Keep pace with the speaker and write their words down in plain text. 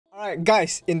Alright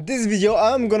guys, in this video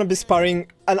I'm gonna be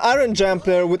sparring an Iron Giant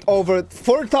player with over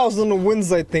 4,000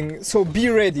 wins I think, so be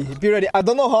ready, be ready. I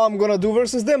don't know how I'm gonna do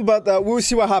versus them, but we'll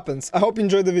see what happens. I hope you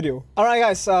enjoyed the video. Alright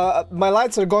guys, my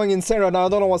lights are going insane right now, I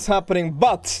don't know what's happening,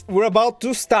 but we're about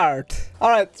to start.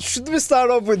 Alright, should we start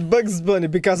off with Bugs Bunny,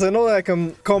 because I know that I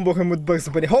can combo him with Bugs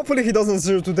Bunny. Hopefully he doesn't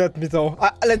 0 to death me though.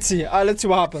 Let's see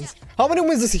what happens. How many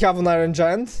wins does he have on Iron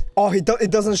Giant? Oh, it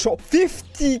doesn't show.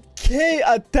 50k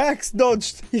attacks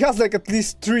dodged. He has like at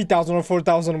least 3,000 or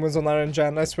 4,000 wins on Iron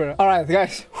Giant, I swear. Alright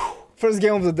guys, first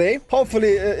game of the day. Hopefully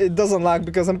it doesn't lag,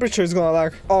 because I'm pretty sure it's gonna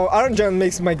lag. Oh, Iron Giant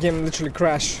makes my game literally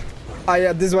crash. Ah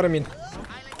yeah, this is what I mean.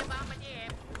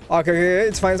 Okay,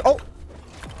 it's fine. Oh,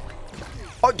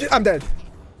 I'm dead.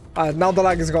 Alright, now the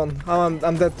lag is gone.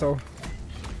 I'm dead though.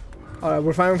 Alright,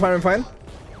 we're fine.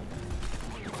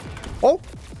 Oh,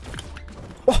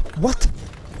 what?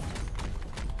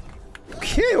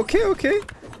 Okay.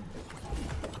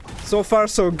 So far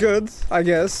so good, I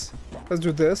guess. Let's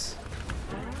do this.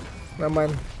 Never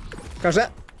mind. Catch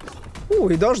that. Ooh,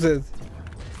 he dodged it.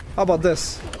 How about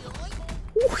this?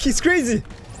 Ooh, he's crazy.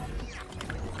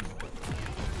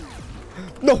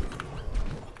 No.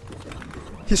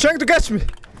 He's trying to catch me.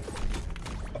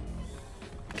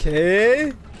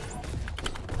 Okay.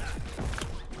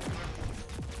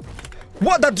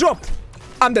 What? That dropped.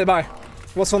 I'm dead. Bye.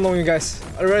 Was fun knowing you guys.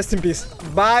 Rest in peace.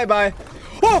 Bye.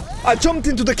 Oh! I jumped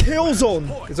into the KO zone.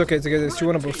 It's okay. It's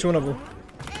winnable.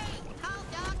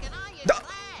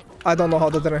 I don't know how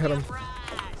that didn't hit him.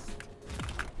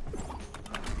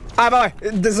 Bye.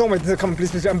 There's no way. Come on,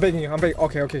 please. I'm begging you.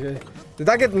 Okay. Did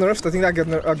I get nerfed? I think I got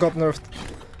nerfed.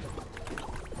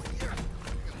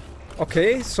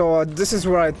 Okay, so this is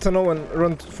where I tunnel and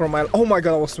run for my... Oh my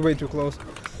god, I was way too close.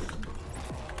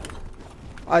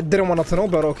 I didn't want to tunnel,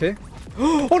 but okay.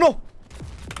 Oh no!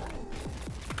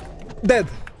 Dead.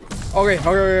 Okay,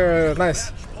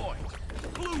 nice.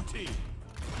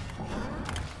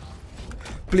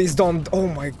 Please don't. Oh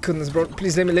my goodness, bro.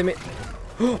 Please let me.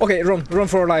 Okay, run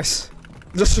for our lives.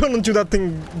 Just run until that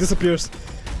thing disappears.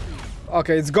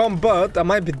 Okay, it's gone, but I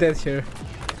might be dead here.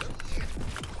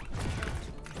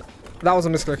 That was a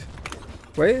misclick.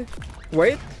 Wait.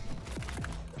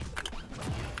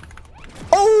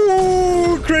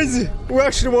 Oh, crazy! We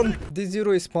actually won. This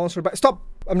zero is sponsored by... Stop!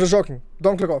 I'm just joking.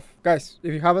 Don't click off. Guys,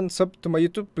 if you haven't subbed to my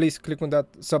YouTube, please click on that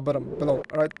sub button below.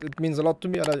 Alright? It means a lot to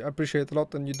me and I appreciate it a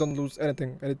lot, and you don't lose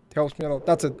anything and it helps me a lot.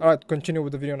 That's it. Alright, continue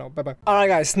with the video now. Bye-bye. Alright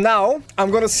guys, now I'm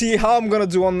gonna see how I'm gonna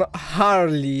do on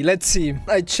Harley. Let's see.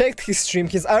 I checked his stream.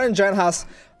 His Iron Giant has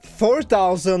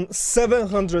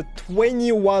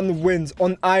 4,721 wins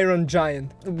on Iron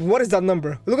Giant. What is that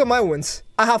number? Look at my wins.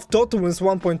 I have total wins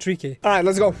 1.3k. Alright,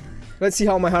 let's go. Let's see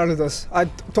how my Harley does. I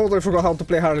totally forgot how to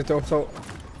play Harley though, so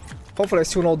hopefully I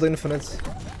still know the infinite.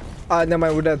 Never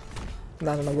mind, we're dead.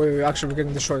 No, wait, actually we're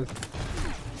getting destroyed.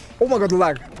 Oh my god, the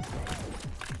lag.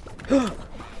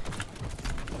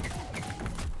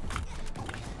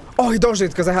 Oh, he dodged it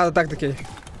because I had attack decay.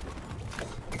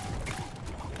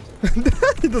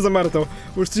 It doesn't matter though,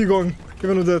 we're still going,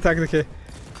 even with the attack decay.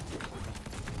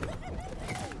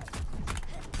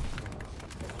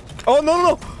 Oh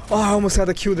no! Oh, I almost had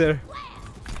a Q there.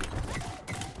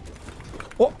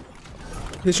 Oh,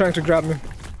 he's trying to grab me.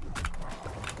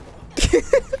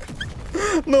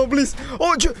 No, please.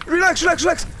 Oh, relax.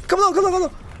 Come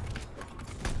on.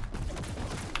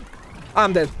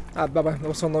 I'm dead. Bye. That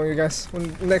was so annoying, you guys.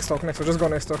 Next talk. Just go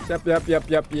next talk. Yep.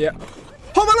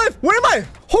 Oh, my life! Where am I?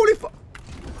 Holy fu...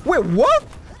 Wait, what?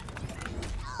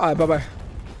 Alright, bye.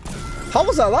 How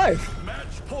was I alive?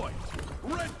 Match point.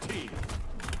 Red team.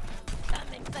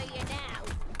 Coming for you now.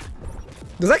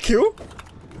 Does that kill?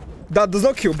 That does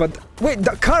not kill, but... Wait,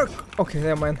 that car... Okay,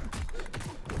 never mind.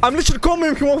 I'm literally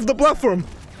coming him off the platform.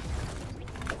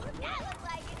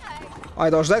 I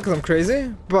dodged that because I'm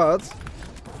crazy, but...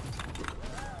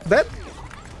 Dead?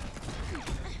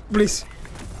 Please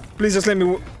just let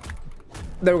me...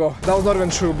 There we go. That was not even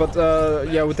true, but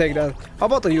yeah, we'll take that. How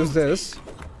about I use this?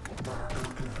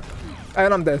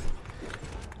 And I'm dead.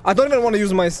 I don't even want to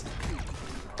use my...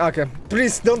 Okay,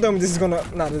 please don't tell me this is gonna...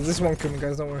 Nah, this won't kill me,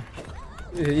 guys, don't worry.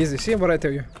 Easy, see what I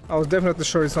tell you. I was definitely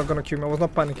sure it's not gonna kill me, I was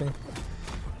not panicking.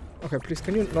 Okay, please,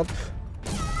 can you not...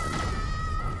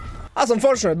 That's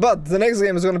unfortunate, but the next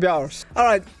game is gonna be ours.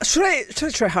 Alright, should I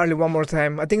try Harley one more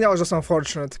time? I think that was just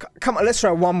unfortunate. Come on, let's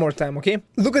try one more time, okay?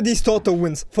 Look at these total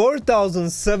wins.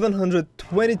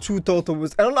 4,722 total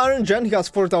wins. And on Iron Giant, he has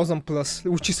 4,000 plus,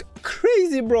 which is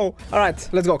crazy, bro. Alright,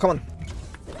 let's go, come on.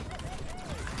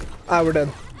 We're dead.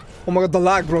 Oh my god, the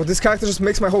lag, bro. This character just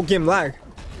makes my whole game lag.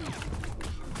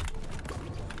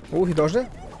 Oh, he dodged it.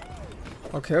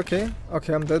 Okay,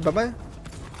 I'm dead. Bye-bye.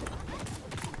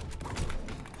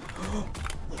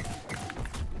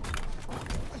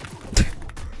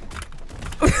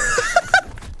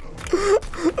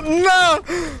 Nah!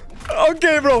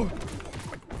 Okay, bro.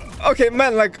 Okay,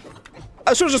 man, like,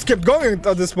 I should just kept going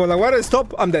at this point. Like, why did I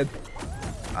stop? I'm dead.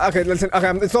 Okay, listen.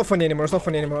 Okay, it's not funny anymore. It's not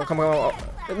funny anymore. Come on.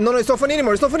 No, it's not funny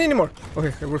anymore. It's not funny anymore.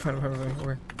 Okay, we're fine. We're fine.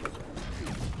 Okay.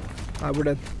 Ah, we're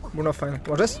dead. We're not fine.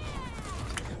 Watch this.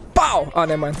 Pow! Oh,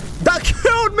 never mind. That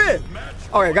killed me!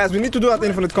 Okay, guys, we need to do that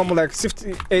infinite combo like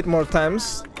 58 more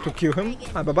times to kill him.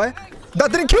 Ah, bye-bye.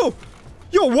 That didn't kill!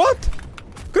 Yo, what?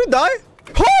 Could he die?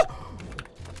 Huh?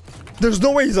 There's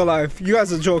no way he's alive. You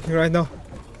guys are joking right now.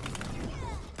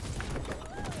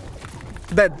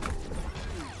 Dead.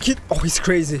 Oh, he's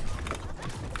crazy.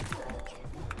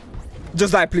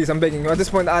 Just die, please. I'm begging you. At this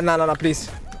point, nah, please.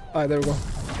 Alright, there we go.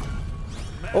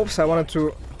 Oops, I wanted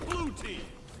to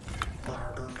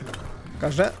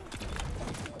catch that.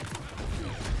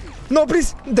 No,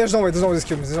 please. There's no way. There's no way this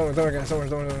kills me. There's no way. Don't worry, guys. Don't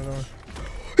worry.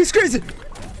 He's crazy.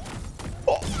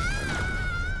 Oh.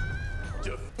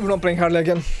 We're not playing Harley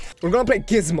again. We're gonna play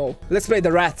Gizmo. Let's play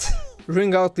the rat.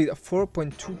 Ring out lead,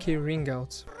 4.2k ring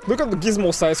outs. Look at the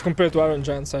Gizmo size compared to Iron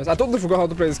Giant size. I totally forgot how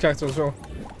to play this character as well.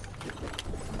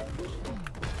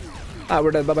 Ah,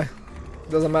 we're dead, bye-bye.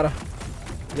 Doesn't matter.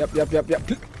 Yep.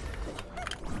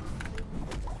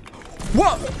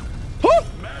 What? Huh?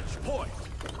 Match point.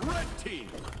 Red team.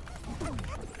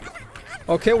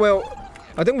 Okay, well,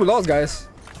 I think we lost, guys.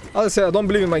 I'll say I don't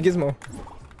believe in my Gizmo.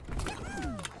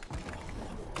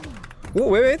 Oh,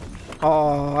 wait.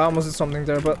 Oh, I almost did something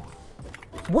there, but...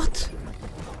 What?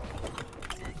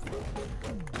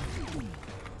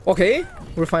 Okay,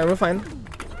 we're fine.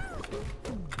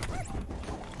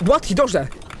 What? He dodged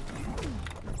that?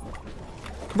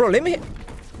 Bro, let me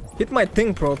hit my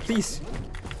thing, bro, please.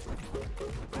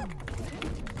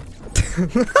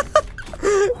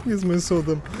 Gizmo is so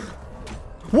dumb.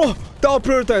 Whoa! That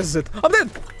prioritizes it. I'm dead!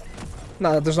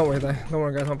 Nah, there's no way I die. Don't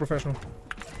worry, guys, I'm professional.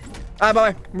 Ah,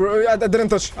 bye. I didn't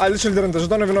touch. I literally didn't touch. I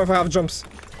don't even know if I have jumps.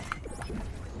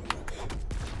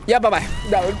 Yeah, bye.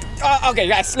 No, okay,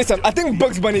 guys, listen. I think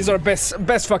Bugs Bunny is our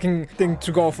best fucking thing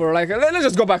to go for. Like, let's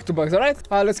just go back to Bugs, alright?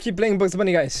 Let's keep playing Bugs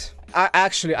Bunny, guys. I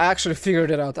actually figured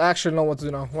it out. I actually know what to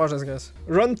do now. Watch this, guys.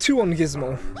 Run 2 on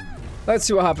Gizmo. Let's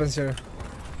see what happens here.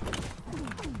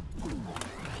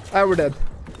 Ah, we're dead.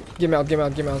 Give me out.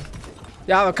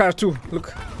 Yeah, I have a car too.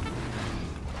 Look.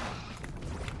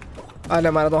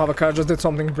 Never mind, I don't have a car. Just did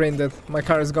something brain dead. My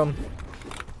car is gone.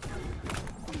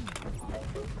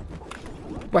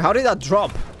 Wait, how did that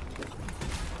drop?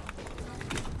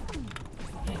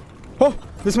 Oh,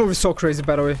 this movie is so crazy,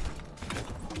 by the way.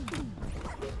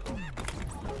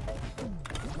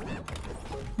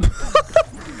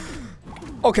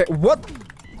 Okay, what?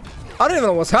 I don't even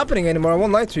know what's happening anymore. I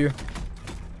won't lie to you.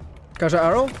 Catch that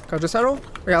arrow? Catch this arrow?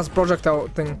 Yeah, it's projectile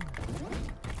thing.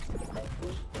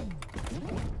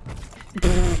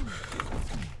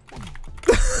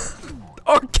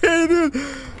 Okay, dude.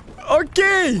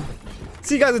 Okay.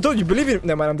 See, guys, I told you, believe it.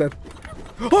 Never mind, I'm dead.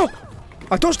 Oh!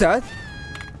 I touched that.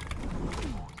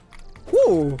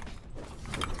 Whoa.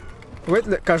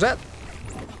 Wait, catch that.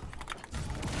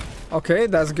 Okay,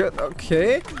 that's good.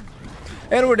 Okay.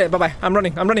 And we're dead. Bye-bye. I'm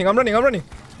running. Come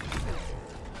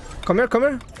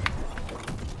here.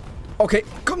 Okay.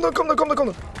 Come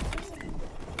down.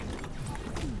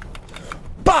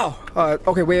 Pow!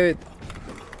 Okay, wait.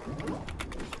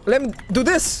 Let me do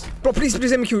this. Bro, please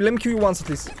let me kill you once at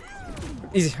least.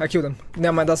 Easy, I killed him.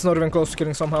 Never mind, that's not even close to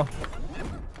killing somehow.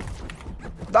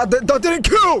 That didn't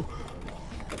kill!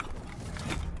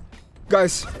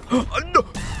 Guys. No!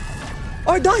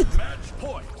 I died!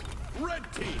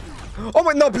 Oh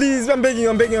my, no, please, I'm begging you.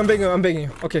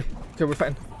 Okay, we're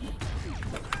fine.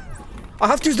 I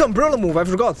have to use the umbrella move, I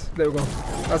forgot. There we go.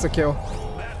 That's a kill.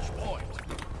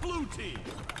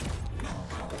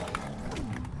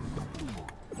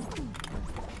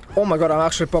 Oh my god, I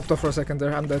actually popped off for a second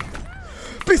there. I'm dead.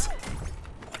 Please!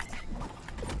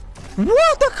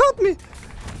 What? That caught me!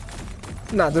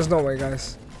 Nah, there's no way,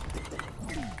 guys.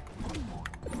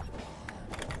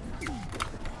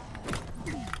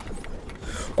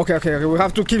 Okay. We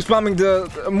have to keep spamming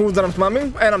the move that I'm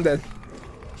spamming, and I'm dead.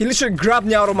 He literally grabbed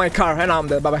me out of my car, and I'm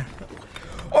dead. Bye-bye.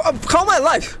 Oh, how am I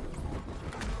alive?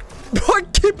 I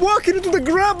keep walking into the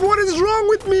grab. What is wrong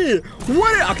with me?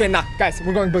 Okay, nah, guys,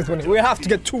 we're going Bugs Bunny. We have to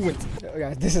get 2 wins.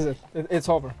 Guys, this is it. It's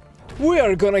over. We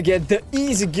are gonna get the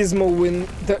easy Gizmo win,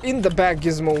 the in the bag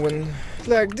Gizmo win.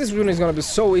 Like, this win is gonna be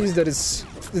so easy that it's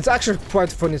actually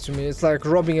quite funny to me. It's like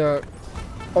robbing a...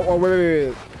 Oh,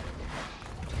 wait.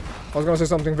 I was gonna say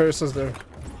something very sus there.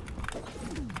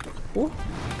 Ooh.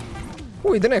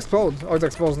 Oh, it didn't explode. Oh, it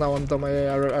explodes now. I'm dumb.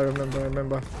 I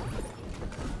remember.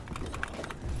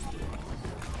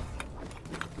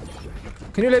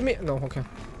 Can you let me? No, okay.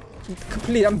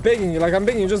 Please, I'm begging you. Like, I'm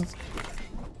begging you. Just.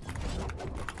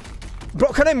 Bro,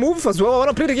 can I move as well? I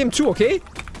wanna play the game too, okay?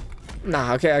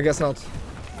 Nah, okay, I guess not.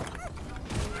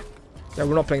 Yeah,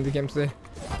 we're not playing the game today.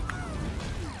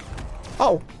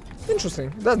 Oh,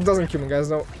 interesting. That doesn't kill me, guys,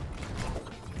 no.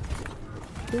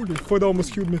 Holy fuck, that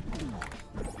almost killed me.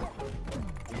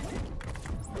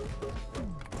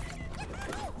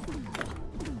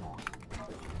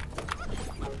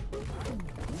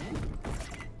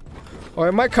 Oh,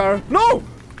 in my car. No!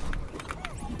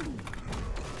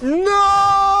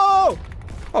 No!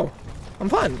 Oh, I'm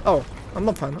fine. Oh, I'm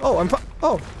not fine. Oh, I'm fine.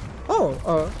 Oh.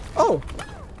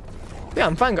 Yeah,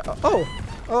 I'm fine. Oh,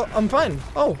 I'm fine.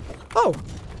 Oh,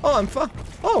 I'm fine.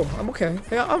 Oh, I'm okay.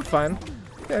 Yeah, I'm fine.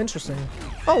 Yeah, interesting.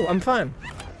 Oh, I'm fine.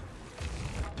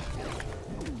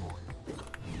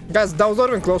 Guys, that was not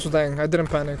even close to dying. I didn't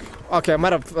panic. Okay, I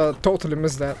might have totally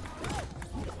missed that.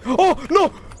 Oh,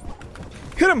 no!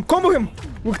 Hit him! Combo him!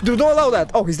 We don't allow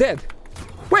that. Oh, he's dead.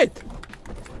 Wait!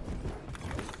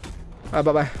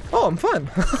 Bye-bye. Oh, I'm fine.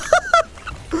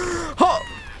 Oh,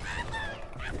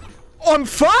 I'm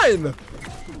fine!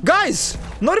 Guys,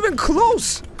 not even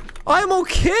close! I'm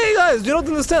okay, guys! You don't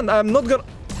understand. I'm not gonna...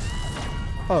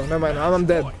 Oh, never mind. I'm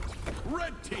dead.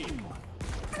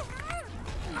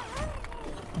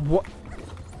 What?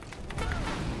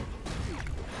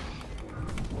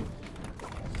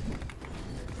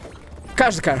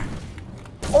 Catch the car.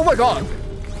 Oh my god!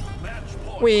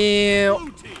 Well...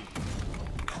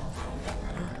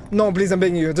 No, please, I'm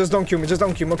begging you. Just don't kill me. Just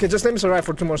don't kill me. Okay, just let me survive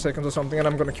for 2 more seconds or something and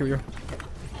I'm gonna kill you.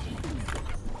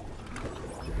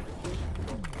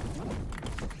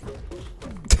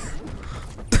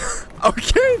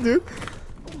 Okay, dude.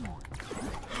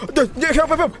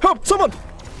 Help! Someone!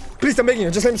 Please, I'm begging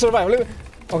you. Just let me survive.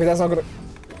 Okay, that's not gonna...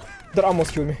 That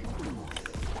almost killed me.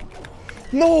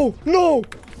 No!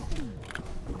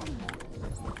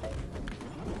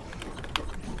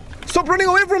 Stop running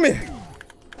away from me!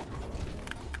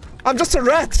 I'm just a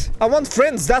rat. I want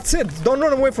friends. That's it. Don't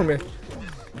run away from me.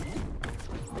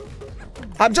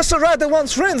 I'm just a rat that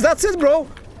wants friends. That's it, bro.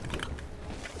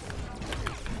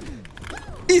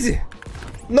 Easy.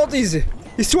 Not easy.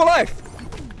 He's still alive.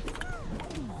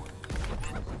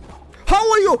 How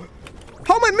are you?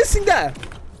 How am I missing that?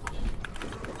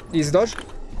 Easy dodge.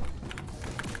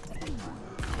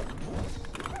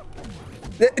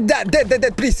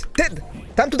 Dead, please. Dead.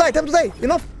 Time to die.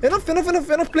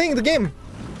 Enough playing the game.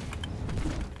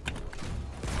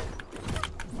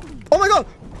 Oh my god!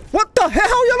 What the hell?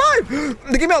 How are you alive?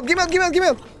 Give me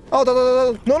out! Oh,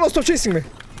 no, stop chasing me.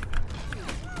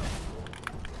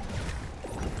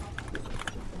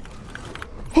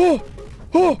 Oh!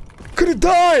 Could it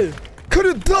die?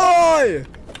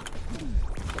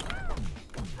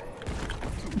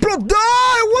 Bro,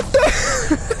 die! What the?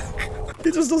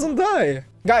 He just doesn't die.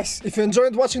 Guys, if you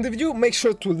enjoyed watching the video, make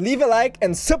sure to leave a like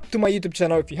and sub to my YouTube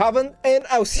channel if you haven't, and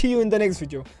I'll see you in the next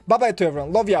video. Bye bye to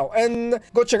everyone, love y'all, and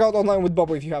go check out Online with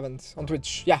Bobo if you haven't on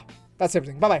Twitch. Yeah, that's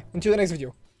everything. Bye bye, until the next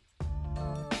video.